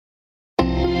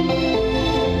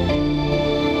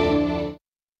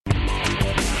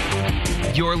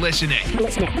You're listening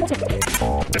to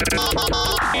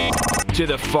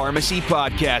the Pharmacy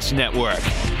Podcast Network.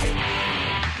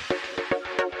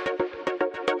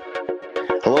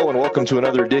 Hello and welcome to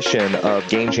another edition of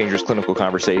Game Changers Clinical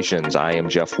Conversations. I am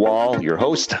Jeff Wall, your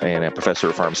host and a professor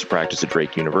of pharmacy practice at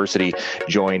Drake University,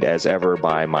 joined as ever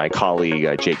by my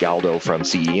colleague Jake Aldo from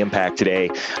CE Impact today.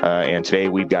 And today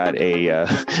we've got a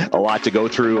lot to go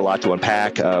through, a lot to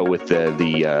unpack with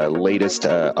the latest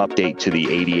update to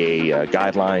the ADA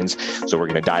guidelines. So we're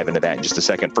going to dive into that in just a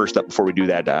second. First up, before we do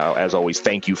that, as always,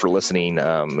 thank you for listening.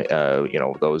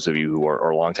 Those of you who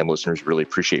are longtime listeners, really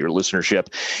appreciate your listenership.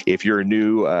 If you're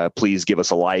new, please give us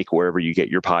a like wherever you get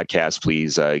your podcast.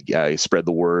 Please spread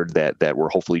the word that we're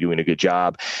hopefully doing a good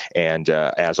job. And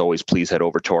as always, please head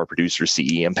over to our producer,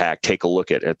 CE Impact. Take a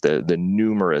look at the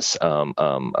numerous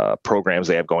programs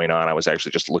they have going on. I was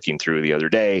actually just looking through the other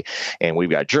day, and we've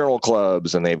got journal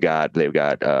clubs, and they've got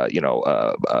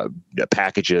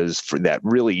packages for that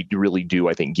really do,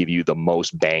 I think, give you the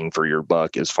most bang for your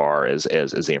buck as far as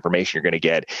the information you're going to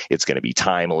get. It's going to be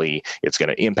timely. It's going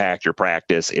to impact your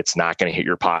practice. It's not going to hit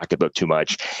your pocketbook too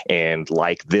much. And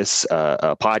like this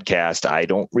podcast, I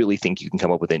don't really think you can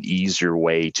come up with an easier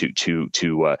way to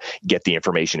get the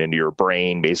information into your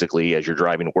brain. Basically, as you're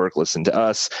driving to work, listen to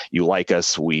us. You like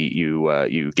us.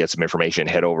 You get some information.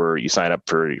 Head over. You sign up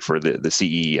for the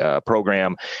CE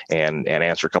program and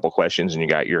answer a couple questions, and you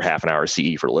got your half an hour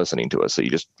CE for listening to us. So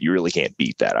you really can't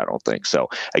beat that, I don't think. So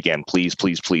again, please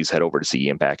head over to CE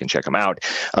Impact and check them out.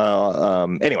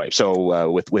 Anyway,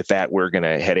 so with that, we're going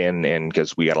to head in, and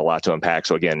because we got a lot to unpack.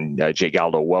 So again, Jake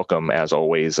Aldo, welcome as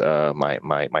always,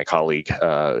 my colleague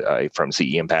from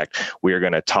CE Impact. We are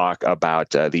going to talk about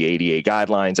the ADA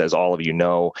guidelines. As all of you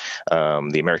know,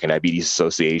 the American Diabetes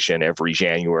Association every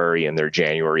January in their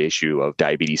January issue of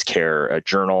Diabetes Care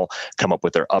Journal come up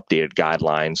with their updated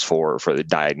guidelines for the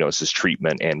diagnosis,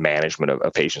 treatment, and management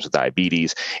of patients with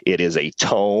diabetes. It is a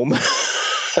tome.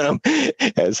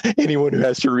 As anyone who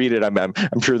has to read it,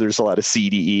 I'm sure there's a lot of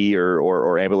CDE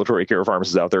or ambulatory care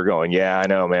pharmacists out there going, yeah, I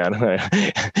know, man.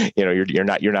 You're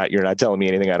not telling me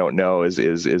anything I don't know. It's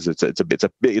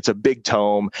a big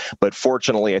tome, but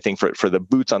fortunately, I think for the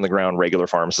boots on the ground regular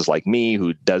pharmacists like me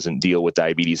who doesn't deal with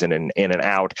diabetes in and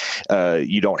out,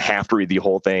 you don't have to read the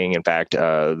whole thing. In fact,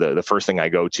 the first thing I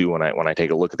go to when I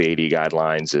take a look at the ADA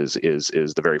guidelines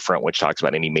is the very front, which talks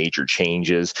about any major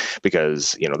changes,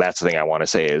 because that's the thing I want to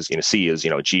say is,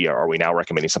 gee, are we now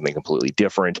recommending something completely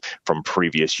different from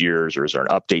previous years, or is there an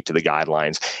update to the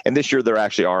guidelines? And this year, there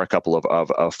actually are a couple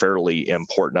of fairly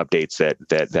important updates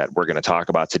that we're going to talk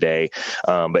about today.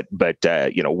 But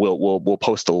we'll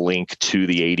post a link to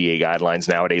the ADA guidelines.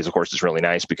 Nowadays, of course, it's really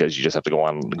nice because you just have to go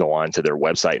on to their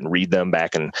website and read them.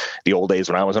 Back in the old days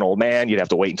when I was an old man, you'd have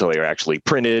to wait until they were actually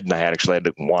printed, and I had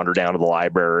to wander down to the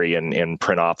library and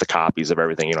print off the copies of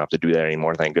everything. You don't have to do that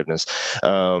anymore, thank goodness.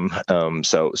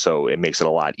 So it makes it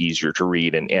a lot easier to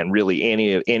read, and really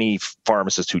any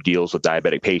pharmacist who deals with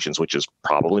diabetic patients, which is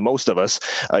probably most of us,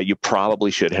 you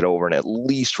probably should head over and at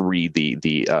least read the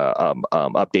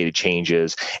updated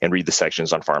changes and read the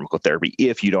sections on pharmacotherapy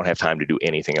if you don't have time to do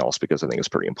anything else, because I think it's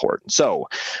pretty important. So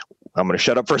I'm going to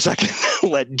shut up for a second,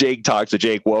 let Jake talk. So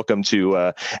Jake, welcome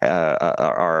to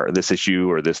this issue,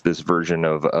 or this version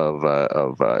of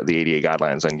the ADA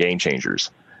guidelines on Game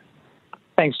Changers.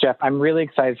 Thanks, Jeff. I'm really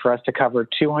excited for us to cover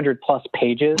 200 plus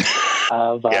pages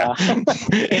of in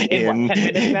 10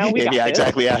 minutes now.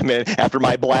 Exactly. I mean, after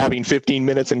my blabbing 15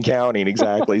 minutes and counting,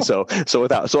 exactly. So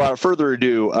without further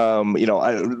ado,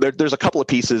 there's a couple of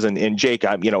pieces, and Jake,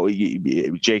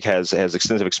 Jake has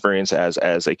extensive experience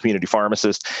as a community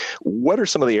pharmacist. What are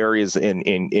some of the areas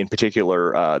in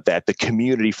particular that the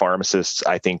community pharmacists,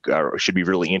 I think, should be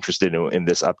really interested in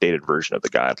this updated version of the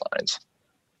guidelines?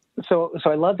 So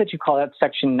I love that you call that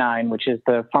Section 9, which is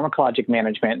the pharmacologic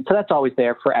management. So that's always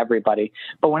there for everybody.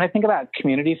 But when I think about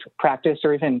community practice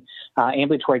or even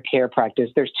ambulatory care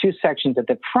practice, there's two sections at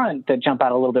the front that jump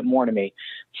out a little bit more to me.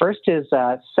 First is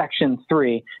Section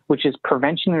 3, which is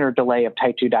prevention or delay of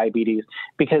type 2 diabetes,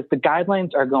 because the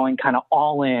guidelines are going kind of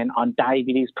all in on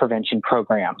diabetes prevention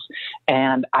programs.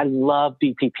 And I love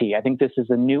DPP. I think this is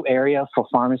a new area for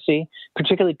pharmacy,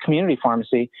 particularly community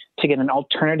pharmacy, to get an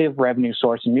alternative revenue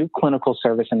source, a new clinical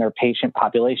service in their patient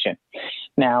population.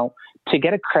 Now, to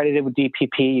get accredited with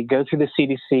DPP, you go through the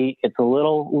CDC. It's a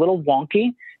little wonky,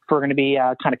 if we're going to be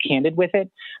kind of candid with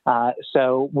it.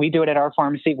 So we do it at our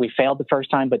pharmacy. We failed the first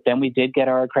time, but then we did get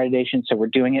our accreditation, so we're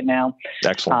doing it now.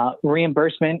 Excellent.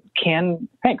 Reimbursement can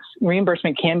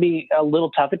be a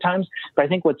little tough at times, but I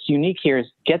think what's unique here is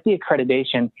get the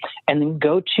accreditation and then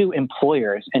go to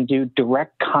employers and do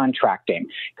direct contracting,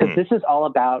 because this is all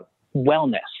about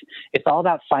wellness. It's all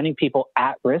about finding people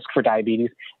at risk for diabetes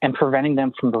and preventing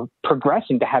them from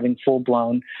progressing to having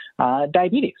full-blown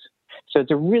diabetes. So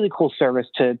it's a really cool service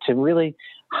to really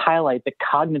highlight the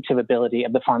cognitive ability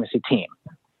of the pharmacy team.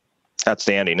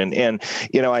 Outstanding. And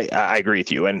I agree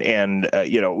with you. And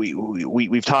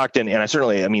we've talked, and I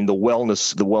certainly, I mean, the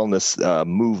wellness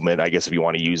movement, I guess, if you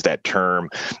want to use that term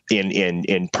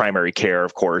in primary care,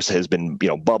 of course, has been,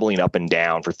 bubbling up and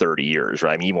down for 30 years,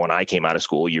 right? I mean, even when I came out of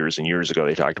school years and years ago,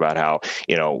 they talked about how,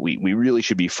 we really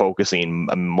should be focusing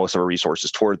most of our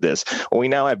resources toward this. Well, we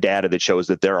now have data that shows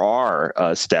that there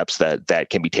are steps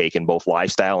that can be taken, both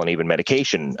lifestyle and even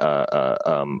medication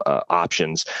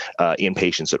options in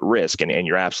patients at risk. And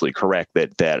you're absolutely correct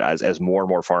that as more and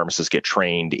more pharmacists get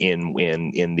trained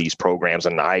in these programs,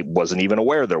 and I wasn't even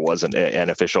aware there wasn't an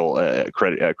official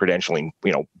credentialing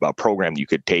program that you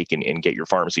could take and get your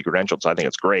pharmacy credentialed. So I think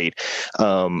it's great.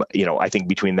 I think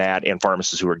between that and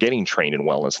pharmacists who are getting trained in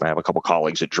wellness, and I have a couple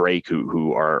colleagues at Drake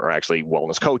who are actually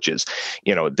wellness coaches.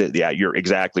 You're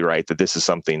exactly right that this is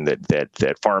something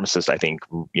that pharmacists, I think,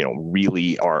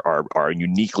 really are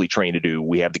uniquely trained to do.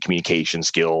 We have the communication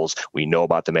skills. We know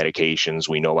about the medications.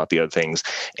 We know about the other things,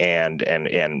 and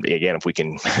again, if we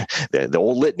can, the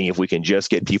old litany, if we can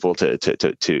just get people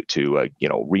to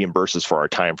reimburse us for our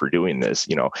time for doing this,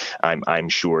 I'm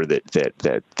sure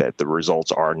that the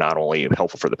results are not only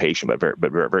helpful for the patient, but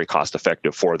very cost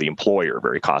effective for the employer,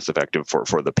 very cost effective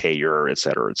for the payer, et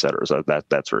cetera, et cetera. So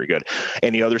that's very good.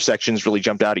 Any other sections really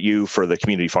jumped out at you for the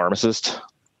community pharmacist?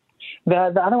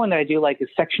 The other one that I do like is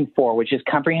Section 4, which is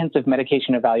Comprehensive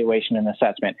Medication Evaluation and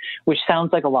Assessment, which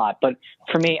sounds like a lot. But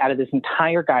for me, out of this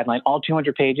entire guideline, all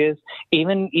 200 pages,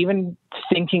 even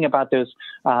thinking about those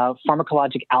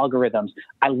pharmacologic algorithms,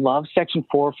 I love Section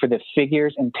 4 for the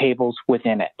figures and tables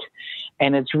within it.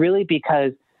 And it's really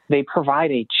because they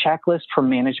provide a checklist for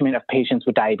management of patients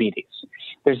with diabetes.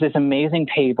 There's this amazing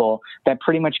table that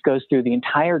pretty much goes through the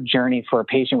entire journey for a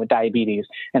patient with diabetes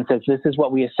and says, this is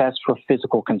what we assess for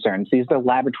physical concerns. These are the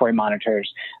laboratory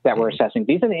monitors that we're assessing.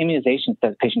 These are the immunizations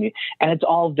that the patient needs. And it's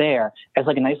all there as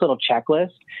like a nice little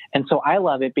checklist. And so I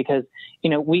love it because,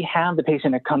 we have the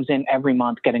patient that comes in every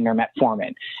month getting their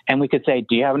metformin. And we could say,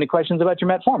 do you have any questions about your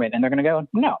metformin? And they're going to go,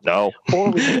 no.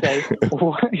 Or we could say,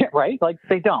 right? Like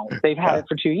they don't. They've had it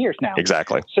for 2 years now.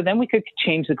 Exactly. So then we could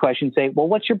change the question and say, well,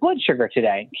 what's your blood sugar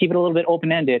today? Keep it a little bit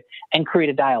open-ended and create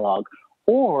a dialogue.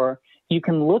 Or you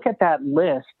can look at that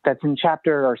list that's in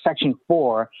chapter or section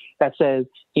 4 that says,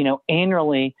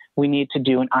 annually we need to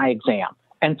do an eye exam.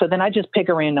 And so then I just pick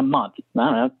a random month. I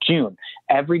don't know, June.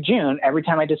 Every June, every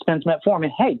time I dispense metformin,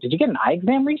 hey, did you get an eye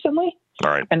exam recently? All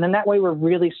right. And then that way we're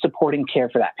really supporting care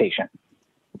for that patient.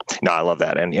 No, I love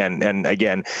that. And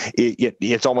again,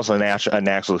 it's almost a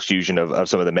natural fusion of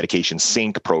some of the medication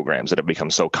sync programs that have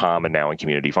become so common now in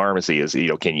community pharmacy is,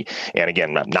 can you, and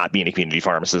again, not being a community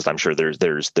pharmacist, I'm sure there's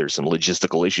some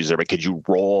logistical issues there, but could you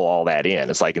roll all that in?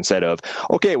 It's like, instead of,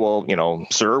 okay, well,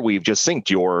 sir, we've just synced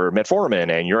your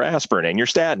metformin and your aspirin and your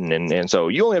statin. And so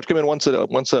you only have to come in once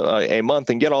a month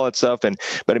and get all that stuff. But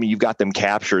I mean, you've got them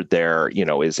captured there,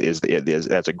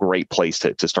 that's a great place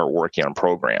to start working on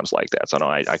programs like that. So no,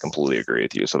 I completely agree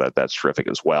with you. So that's terrific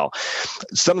as well.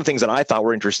 Some of the things that I thought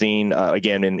were interesting,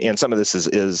 again, and some of this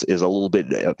is a little bit,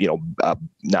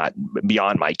 not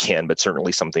beyond my ken, but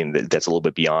certainly something that's a little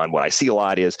bit beyond what I see a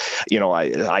lot is,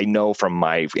 I know from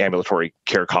my ambulatory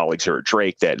care colleagues here at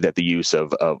Drake that the use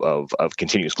of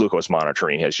continuous glucose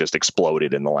monitoring has just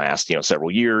exploded in the last,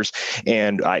 several years.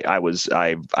 And I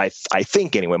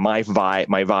think anyway, my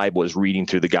vibe was reading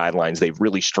through the guidelines. They've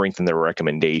really strengthened their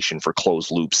recommendation for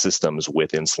closed loop systems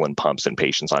with insulin pumps in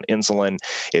patients on insulin.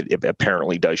 It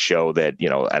apparently does show that,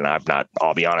 and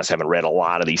I'll be honest, haven't read a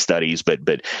lot of these studies, but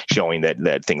showing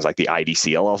that things like the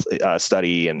IDCLL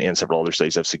study and several other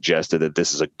studies have suggested that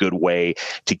this is a good way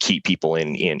to keep people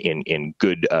in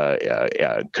good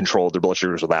control of their blood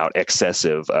sugars without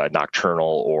excessive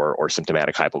nocturnal or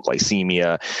symptomatic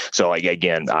hypoglycemia. So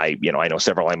I know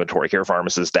several ambulatory care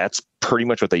pharmacists, that's pretty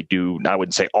much what they do. I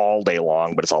wouldn't say all day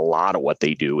long, but it's a lot of what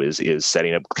they do is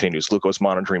setting up continuous glucose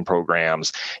monitoring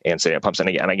programs and setting up pumps. And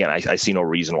again, I see no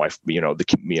reason why the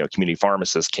community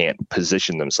pharmacists can't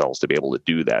position themselves to be able to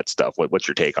do that stuff. What's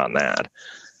your take on that?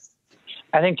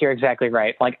 I think you're exactly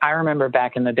right. Like, I remember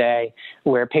back in the day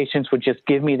where patients would just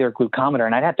give me their glucometer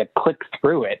and I'd have to click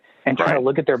through it and try to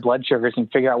look at their blood sugars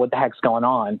and figure out what the heck's going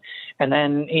on. And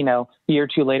then, a year or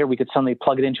two later, we could suddenly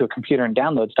plug it into a computer and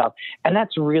download stuff. And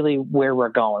that's really where we're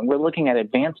going. We're looking at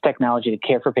advanced technology to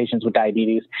care for patients with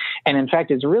diabetes. And in fact,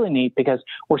 it's really neat because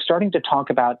we're starting to talk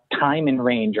about time in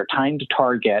range or time to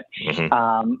target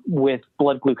with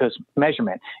blood glucose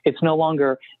measurement. It's no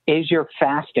longer, is your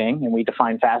fasting, and we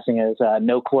define fasting as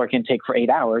no caloric intake for 8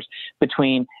 hours,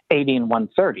 between 80 and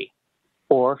 130.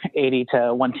 Or 80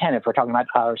 to 110 if we're talking about,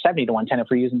 or 70 to 110 if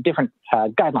we're using different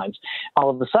guidelines. All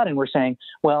of a sudden, we're saying,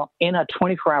 well, in a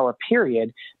 24-hour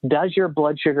period, does your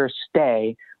blood sugar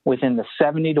stay within the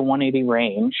 70 to 180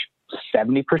 range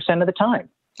 70% of the time?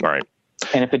 All right.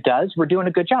 And if it does, we're doing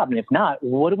a good job. And if not,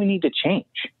 what do we need to change?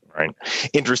 Right.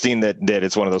 Interesting that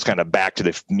it's one of those kind of back to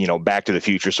the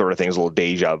future sort of things, a little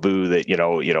deja vu that,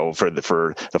 for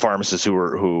the pharmacists who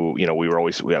we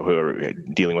were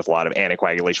dealing with a lot of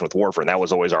anticoagulation with warfarin. That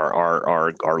was always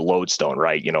our lodestone,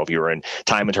 right? If you were in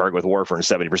time and target with warfarin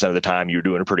 70% of the time, you're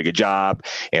doing a pretty good job.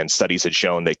 And studies had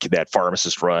shown that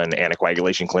pharmacist run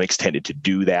anticoagulation clinics tended to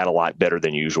do that a lot better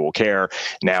than usual care.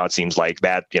 Now it seems like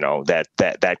that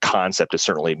concept has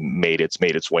certainly made its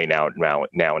way now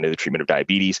into the treatment of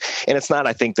diabetes. And it's not,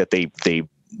 I think, that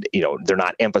they're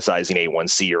not emphasizing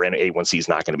A1C, or A1C is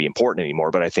not going to be important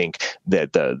anymore. But I think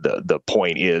that the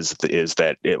point is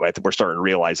that I think we're starting to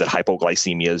realize that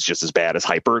hypoglycemia is just as bad as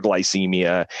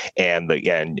hyperglycemia,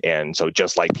 and so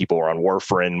just like people are on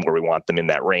warfarin, where we want them in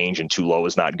that range, and too low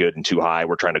is not good and too high,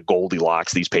 we're trying to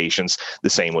Goldilocks these patients. The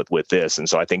same with this, and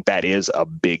so I think that is a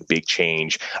big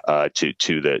change to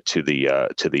the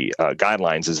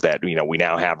guidelines. Is that we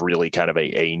now have really kind of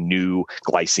a new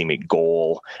glycemic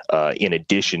goal in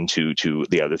addition to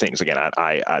the other things. Again,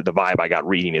 I the vibe I got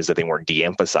reading is that they weren't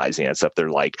de-emphasizing it. Stuff. They're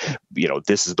like,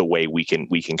 this is the way we can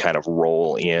kind of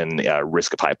roll in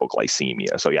risk of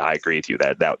hypoglycemia. So yeah, I agree with you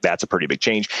that's a pretty big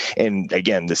change. And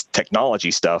again, this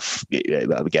technology stuff,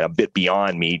 again, a bit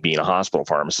beyond me being a hospital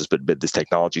pharmacist, but this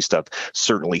technology stuff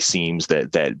certainly seems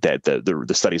that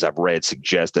the studies I've read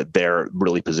suggest that they're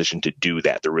really positioned to do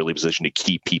that. They're really positioned to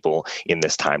keep people in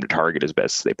this time to target as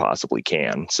best as they possibly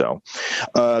can. So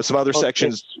some other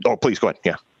sections. Oh, please go ahead.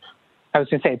 Yeah. I was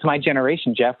going to say, it's my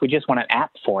generation, Jeff. We just want an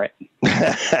app for it.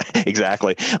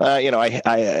 Exactly. I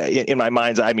in my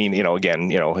mind's, I mean,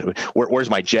 again, where's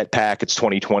my jetpack? It's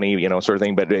 2020, sort of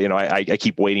thing. But, I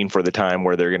keep waiting for the time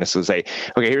where they're going to say,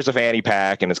 okay, here's a fanny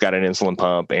pack and it's got an insulin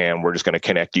pump, and we're just going to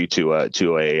connect you to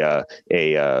a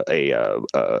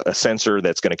sensor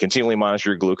that's going to continually monitor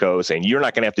your glucose, and you're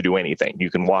not going to have to do anything.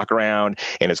 You can walk around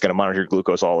and it's going to monitor your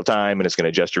glucose all the time, and it's going to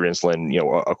adjust your insulin,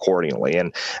 accordingly.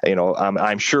 And,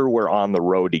 I'm sure we're on the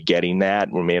road to getting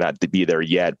that. We may not be there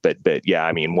yet, but yeah,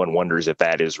 I mean, one wonders if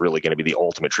that is really going to be the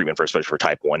ultimate treatment especially for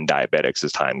type 1 diabetics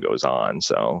as time goes on.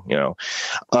 So,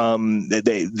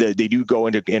 they do go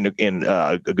into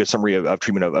a good summary of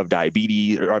treatment of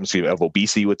diabetes, or of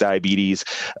obesity with diabetes.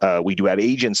 We do have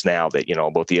agents now that,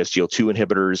 both the SGLT2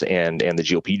 inhibitors and the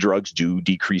GLP drugs do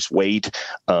decrease weight.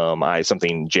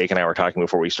 Something Jake and I were talking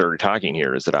before we started talking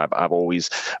here is that I've always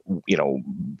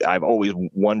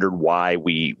wondered why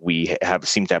we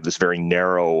seem to have this very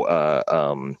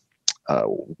narrow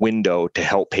window to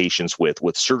help patients with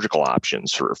surgical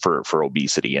options for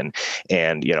obesity, and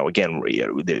again,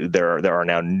 there are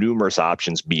now numerous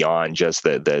options beyond just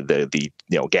the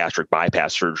gastric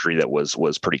bypass surgery that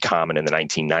was pretty common in the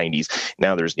 1990s.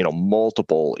 Now there's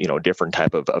multiple different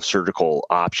type of surgical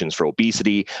options for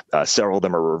obesity. Several of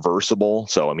them are reversible.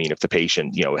 So I mean, if the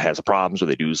patient has a problem, so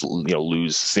they do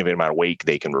lose a significant amount of weight,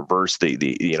 they can reverse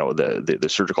the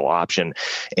surgical option.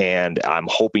 And I'm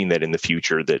hoping that in the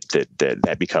future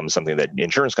that becomes something that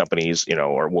insurance companies,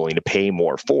 are willing to pay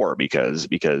more for, because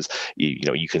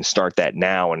you can start that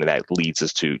now, and that leads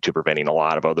us to preventing a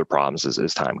lot of other problems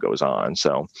as time goes on.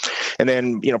 So, and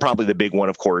then, probably the big one,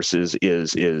 of course, is the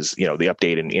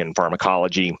update in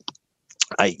pharmacology.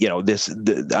 I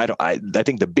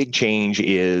think the big change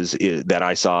is that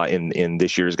I saw in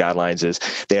this year's guidelines is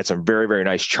they had some very, very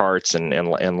nice charts,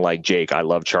 and like Jake, I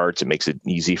love charts. It makes it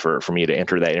easy for me to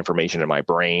enter that information in my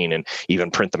brain and even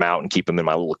print them out and keep them in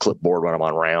my little clipboard when I'm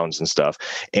on rounds and stuff.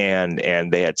 And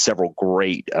they had several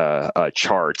great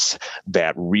charts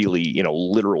that really,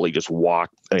 literally just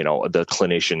walk the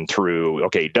clinician through,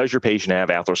 okay, does your patient have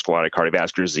atherosclerotic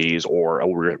cardiovascular disease or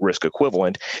a risk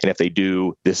equivalent? And if they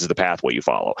do, this is the pathway you you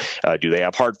follow. Do they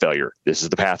have heart failure? This is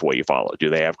the pathway you follow. Do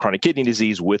they have chronic kidney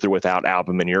disease with or without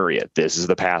albuminuria? This is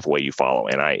the pathway you follow.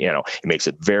 And it makes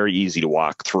it very easy to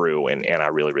walk through, and I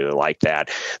really, really like that.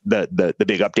 The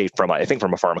big update from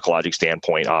a pharmacologic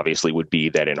standpoint, obviously, would be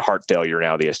that in heart failure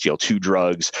now, the SGLT2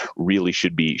 drugs really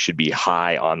should be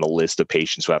high on the list of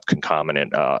patients who have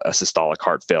concomitant systolic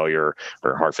heart failure,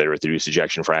 or heart failure with reduced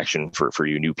ejection fraction for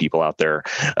you new people out there,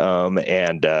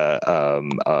 and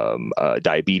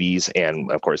diabetes.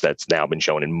 And of course, that's now been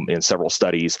shown in several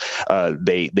studies.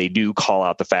 They do call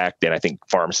out the fact, and I think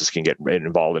pharmacists can get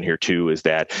involved in here too, is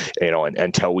that,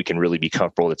 until we can really be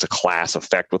comfortable it's a class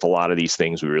effect with a lot of these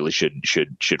things, we really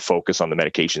should focus on the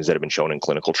medications that have been shown in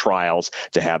clinical trials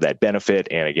to have that benefit.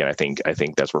 And again, I think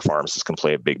that's where pharmacists can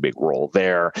play a big role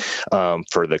there.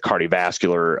 For the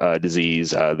cardiovascular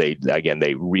disease,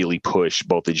 they really push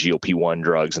both the GLP-1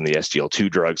 drugs and the SGLT2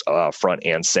 drugs front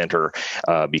and center,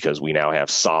 because we now have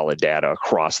solid data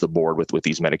across the board with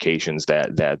these medications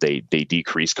that they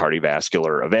decrease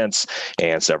cardiovascular events,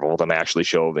 and several of them actually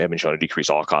have been shown to decrease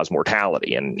all-cause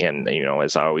mortality. And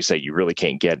as I always say, you really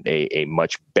can't get a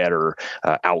much better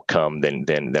outcome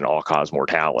than all-cause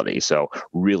mortality. So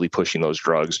really pushing those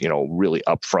drugs, really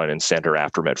up front and center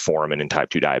after metformin in type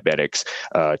 2 diabetics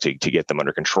to get them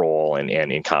under control, and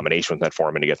in combination with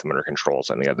metformin to get them under control.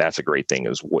 So I think that's a great thing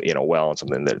as well, and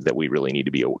something that we really need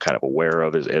to be kind of aware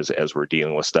of as we're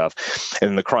dealing with stuff.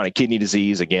 And the chronic kidney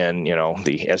disease, again,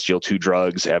 the SGLT2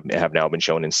 drugs have now been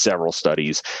shown in several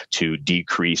studies to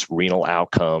decrease renal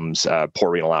outcomes,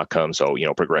 poor renal outcomes. So,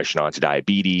 progression onto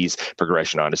diabetes,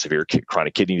 progression onto severe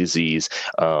chronic kidney disease,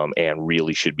 and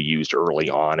really should be used early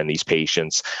on in these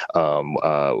patients.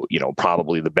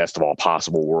 Probably the best of all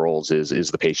possible worlds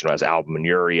is the patient who has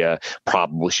albuminuria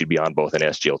probably should be on both an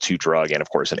SGLT2 drug and, of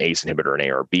course, an ACE inhibitor and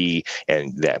ARB.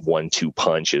 And that 1-2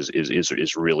 punch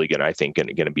is really going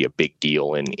to be a big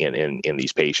deal in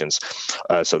these patients.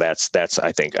 So that's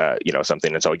I think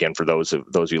something. And so again, for those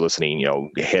of you listening,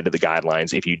 head to the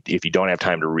guidelines. If you don't have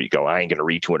time to I ain't going to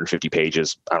read 250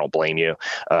 pages. I don't blame you.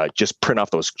 Just print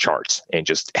off those charts and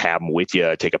just have them with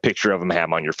you. Take a picture of them, have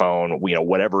them on your phone.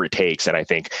 Whatever it takes. And I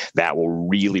think that will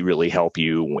really, really help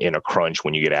you in a crunch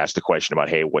when you get asked the question about,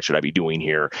 hey, what should I be doing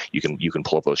here? You can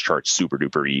pull up those charts super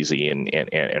duper easy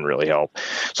and really help.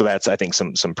 So that's, I think,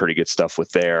 some pretty good stuff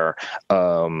with there.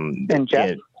 And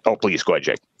Jeff? Please go ahead,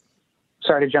 Jake.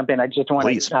 Sorry to jump in. I just want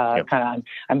to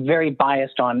I'm very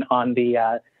biased on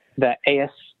the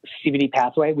ASCVD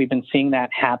pathway. We've been seeing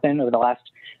that happen over the last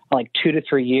 2 to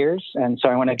 3 years. And so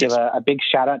I want to give a big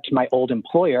shout out to my old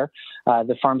employer,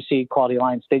 the Pharmacy Quality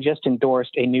Alliance. They just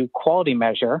endorsed a new quality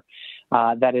measure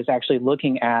that is actually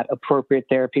looking at appropriate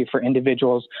therapy for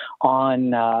individuals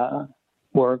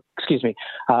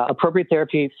appropriate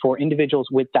therapy for individuals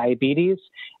with diabetes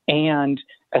and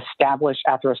established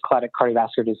atherosclerotic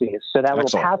cardiovascular disease. So that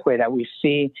little pathway that we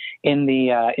see in the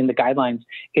guidelines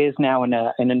is now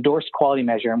an endorsed quality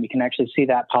measure, and we can actually see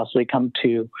that possibly come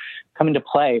into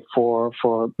play for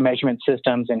measurement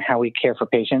systems and how we care for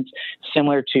patients,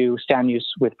 similar to statin use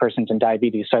with persons in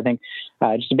diabetes. So I think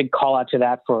just a big call out to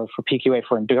that for PQA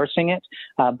for endorsing it,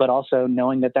 but also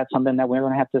knowing that that's something that we're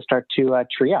going to have to start to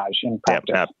triage in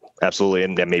practice. Yeah, absolutely,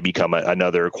 and that may become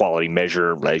another quality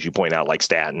measure, as you point out, like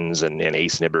statins and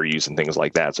ACE inhibitor use and things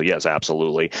like that. So yes,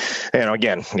 absolutely. And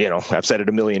again, I've said it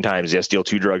a million times, the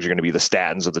SGLT2 drugs are going to be the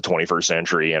statins of the 21st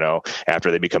century. After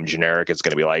they become generic, it's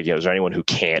going to be like, is there anyone who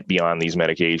can't be on these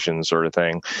medications, sort of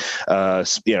thing.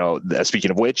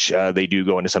 Speaking of which, they do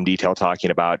go into some detail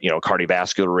talking about,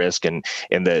 cardiovascular risk and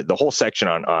the whole section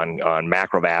on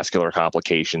macrovascular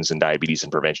complications and diabetes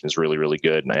and prevention is really, really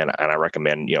good. And I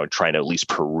recommend, trying to at least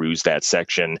peruse that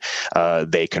section.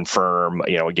 They confirm,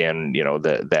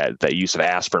 that the use of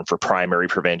aspirin for primary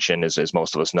prevention, as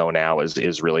most of us know now,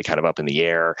 is really kind of up in the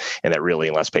air, and that really,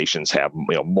 unless patients have,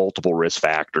 multiple risk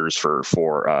factors for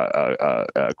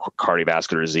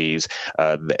cardiovascular disease,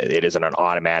 it isn't an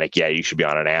automatic, you should be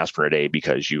on an aspirin a day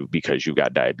because you've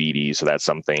got diabetes. So that's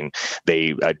something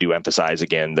they do emphasize,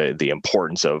 again, the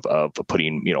importance of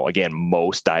putting, again,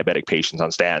 most diabetic patients on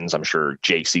statins. I'm sure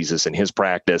Jake sees this in his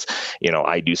practice.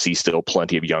 I do see still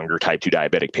plenty of younger type 2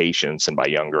 diabetic patients, and by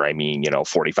younger, I mean,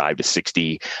 45 to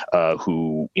 60,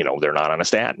 who, they're not on a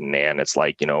statin. And it's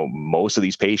like, most of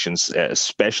these patients,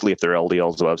 especially if their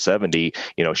LDL is above 70,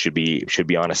 should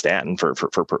be on a statin for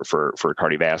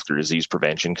cardiovascular disease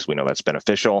prevention, because we know that's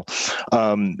beneficial.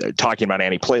 Talking about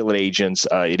antiplatelet agents,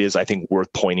 it is, I think,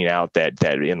 worth pointing out that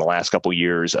in the last couple of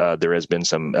years, there has been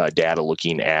some data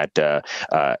looking at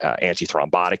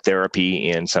antithrombotic therapy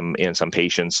in some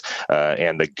patients,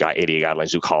 and the ADA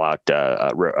guidelines do call out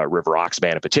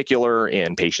rivaroxaban in particular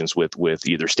in patients with with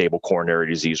either stable coronary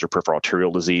disease or peripheral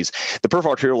arterial disease. The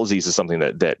peripheral arterial disease is something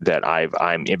that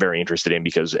I'm very interested in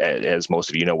because, as most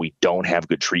of you know, we don't have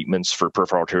good treatments for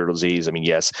peripheral arterial disease. I mean,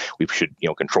 yes, we should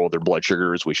control their blood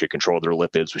sugars, we should control their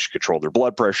lipids, we should control their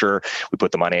blood pressure. We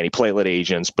put them on antiplatelet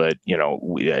agents, but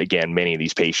again, many of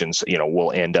these patients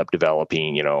will end up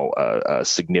developing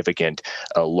significant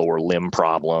lower limb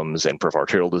problems and peripheral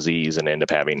arterial disease, and end up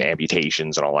having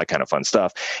amputations and all that kind of fun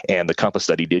stuff. And the COMPASS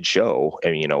study did show,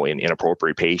 in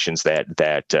inappropriate patients that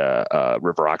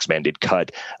rivaroxaban did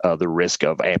cut the risk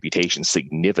of amputation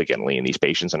significantly in these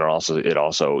patients, and it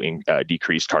also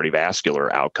decreased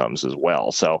cardiovascular outcomes as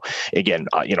well. So again,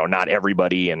 not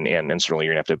everybody, and certainly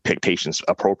you're gonna have to pick patients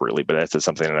appropriately, but that's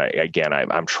something that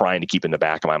I'm trying to keep in the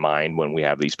back of my mind when we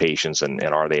have these patients, and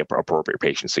are they appropriate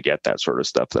patients to get that sort of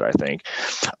stuff that I think.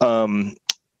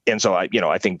 And so I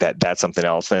think that's something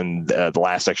else. And the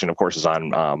last section, of course, is on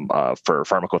for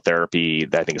pharmacotherapy.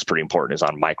 That I think is pretty important, is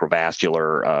on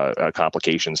microvascular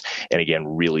complications. And again,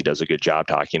 really does a good job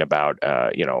talking about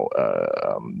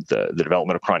the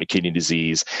development of chronic kidney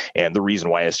disease and the reason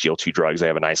why SGLT drugs. I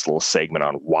have a nice little segment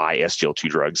on why SGLT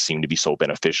drugs seem to be so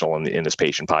beneficial in this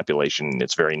patient population.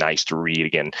 It's very nice to read.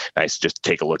 Again, nice just to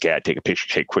take a look at, take a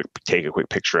quick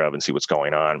picture of, and see what's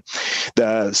going on.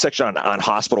 The section on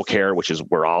hospital care, which is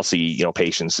where I'll see,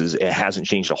 patients, it hasn't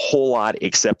changed a whole lot,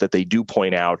 except that they do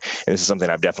point out, and this is something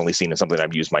I've definitely seen and something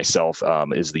I've used myself,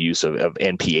 is the use of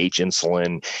NPH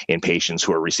insulin in patients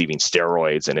who are receiving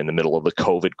steroids. And in the middle of the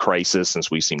COVID crisis,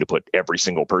 since we seem to put every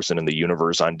single person in the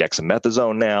universe on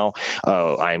dexamethasone now,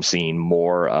 I am seeing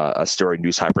more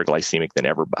steroid-induced hyperglycemia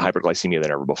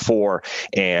than ever before.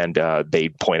 And they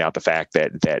point out the fact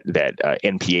that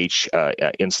NPH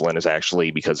insulin is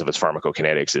actually, because of its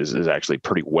pharmacokinetics, is actually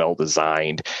pretty well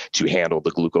designed to handle the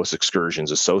glucose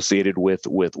excursions associated with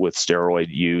steroid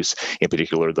use, in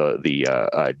particular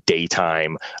the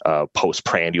daytime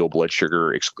postprandial blood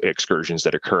sugar excursions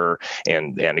that occur.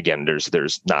 And again,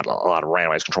 there's not a lot of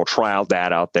randomized controlled trial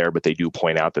data out there, but they do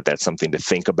point out that that's something to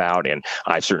think about. And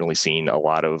I've certainly seen a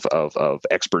lot of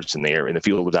experts in the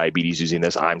field of diabetes using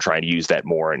this. I'm trying to use that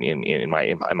more in my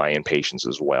inpatients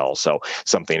as well. So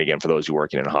something, again, for those who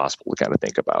working in a hospital to kind of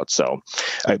think about. So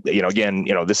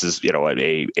this is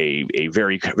a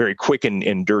very, very quick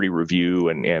and dirty review.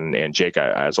 And Jake,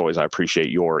 as always, I appreciate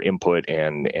your input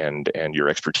and your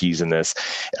expertise in this.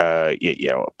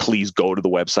 Please go to the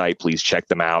website. Please check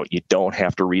them out. You don't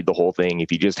have to read the whole thing.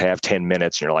 If you just have 10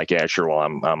 minutes and you're like, yeah, sure, well,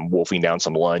 I'm wolfing down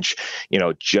some lunch,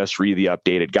 just read the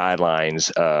updated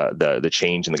guidelines, the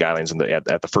change in the guidelines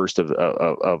at the first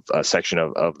of section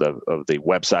of the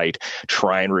website.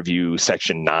 Try and review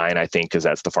section 9, I think, because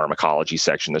that's the pharmacology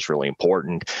section that's really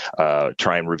important.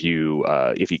 Try and review,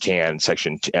 if you can,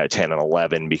 section 10 and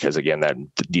 11, because again, that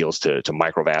deals to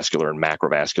microvascular and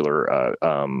macrovascular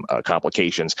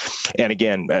complications. And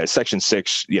again, section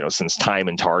 6, since time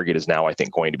and target is now, I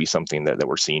think, going to be something that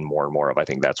we're seeing more and more of, I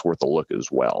think that's worth a look as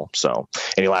well. So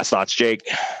any last thoughts, Jake?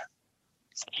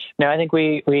 No, I think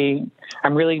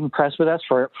I'm really impressed with us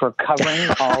for covering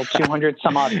all 200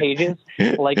 some odd pages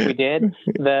like we did.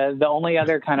 The only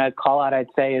other kind of call out I'd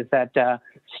say is that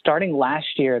starting last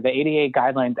year, the ADA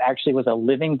guidelines actually was a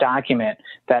living document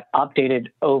that updated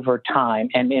over time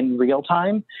and in real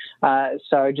time.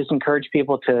 So I just encourage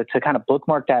people to kind of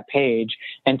bookmark that page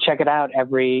and check it out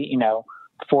every,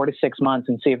 4 to 6 months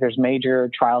and see if there's major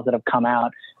trials that have come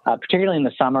out, particularly in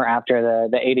the summer after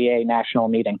the ADA national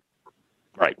meeting.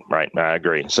 Right. I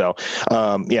agree. So,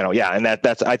 and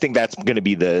that's I think that's going to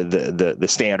be the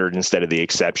standard instead of the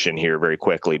exception here very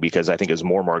quickly, because I think as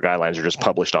more and more guidelines are just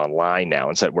published online now,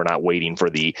 instead we're not waiting for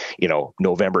the,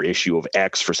 November issue of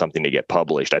X for something to get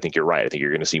published. I think you're right. I think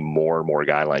you're going to see more and more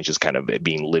guidelines just kind of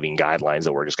being living guidelines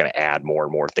that we're just going to add more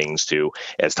and more things to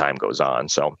as time goes on.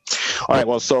 So, all right.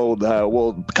 Well, so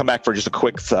we'll come back for just a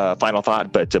quick final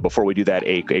thought. But before we do that,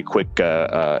 a quick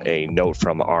a note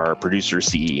from our producer,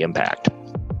 CE Impact.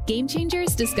 Game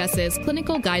Changers discusses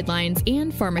clinical guidelines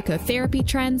and pharmacotherapy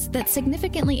trends that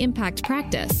significantly impact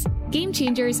practice. Game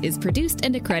Changers is produced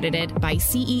and accredited by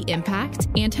CE Impact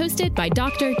and hosted by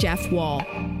Dr. Jeff Wall.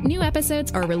 New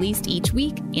episodes are released each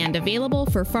week and available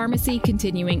for pharmacy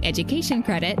continuing education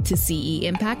credit to CE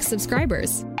Impact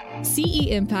subscribers. CE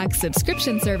Impact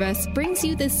subscription service brings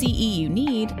you the CE you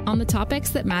need on the topics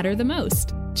that matter the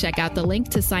most. Check out the link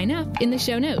to sign up in the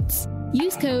show notes.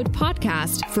 Use code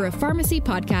PODCAST for a Pharmacy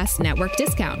Podcast Network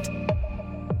discount.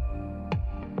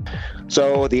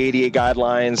 So the ADA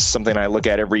guidelines, something I look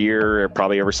at every year,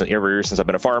 probably every year since I've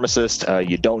been a pharmacist.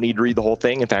 You don't need to read the whole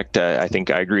thing. In fact, I think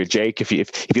I agree with Jake. If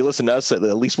you listen to us, at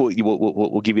least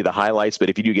we'll give you the highlights. But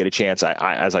if you do get a chance, I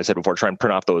as I said before, try and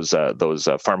print off those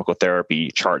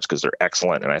pharmacotherapy charts, because they're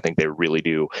excellent, and I think they really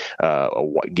do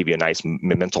give you a nice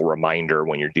mental reminder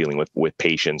when you're dealing with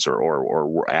patients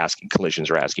or asking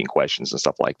clinicians or asking questions and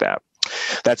stuff like that.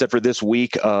 That's it for this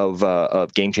week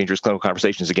of Game Changers Clinical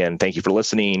Conversations. Again, thank you for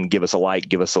listening. Give us a like,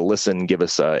 give us a listen, give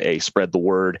us a spread the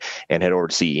word, and head over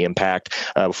to CE Impact.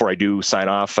 Before I do sign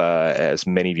off, as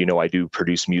many of you know, I do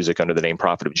produce music under the name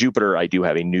Prophet of Jupiter. I do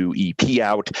have a new EP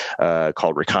out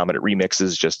called Recombinant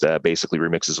Remixes, just basically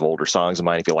remixes of older songs of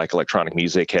mine. If you like electronic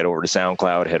music, head over to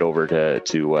SoundCloud, head over to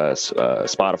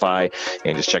Spotify,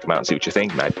 and just check them out and see what you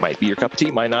think. Might be your cup of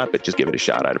tea, might not, but just give it a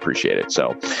shot. I'd appreciate it.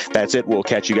 So that's it. We'll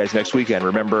catch you guys next week. And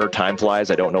remember, time flies.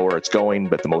 I don't know where it's going,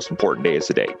 but the most important day is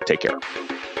today. Take care.